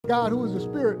God, who is a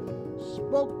spirit,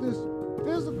 spoke this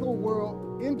physical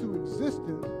world into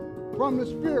existence from the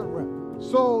spirit realm.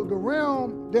 So the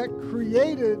realm that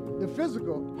created the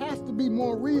physical has to be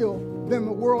more real than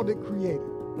the world it created.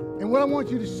 And what I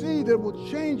want you to see that will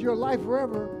change your life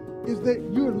forever is that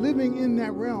you're living in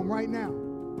that realm right now.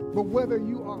 But whether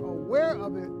you are aware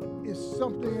of it is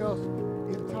something else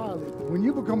entirely. When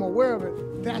you become aware of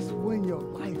it, that's when your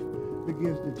life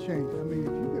begins to change. I mean,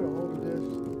 if you get a hold of this,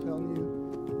 I'm telling you,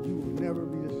 you will never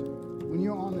be the same. When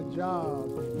you're on the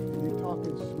job and you're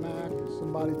talking smack, or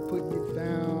somebody's putting you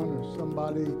down, or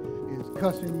somebody is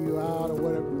cussing you out or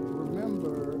whatever,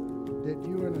 remember that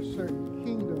you're in a certain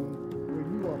kingdom where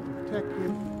you are protected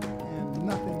and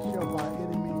nothing shall by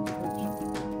any means hurt you.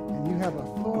 And you have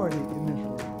authority in this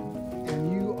realm.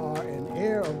 And you are an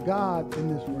heir of God in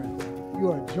this realm.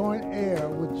 You are a joint heir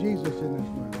with Jesus in this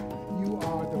realm. You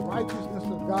are the righteousness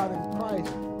of God in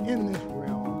Christ in this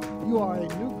realm. You are a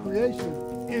new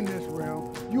creation in this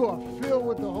realm. You are filled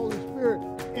with the Holy Spirit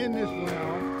in this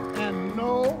realm. And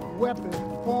no weapon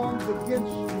formed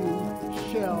against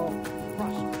you shall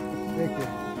prosper. They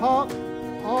can talk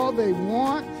all they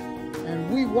want,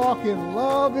 and we walk in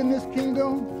love in this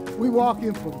kingdom. We walk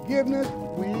in forgiveness.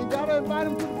 We ain't got to invite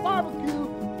them to the barbecue.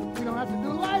 We don't have to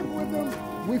do life with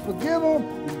them. We forgive them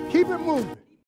and keep it moving.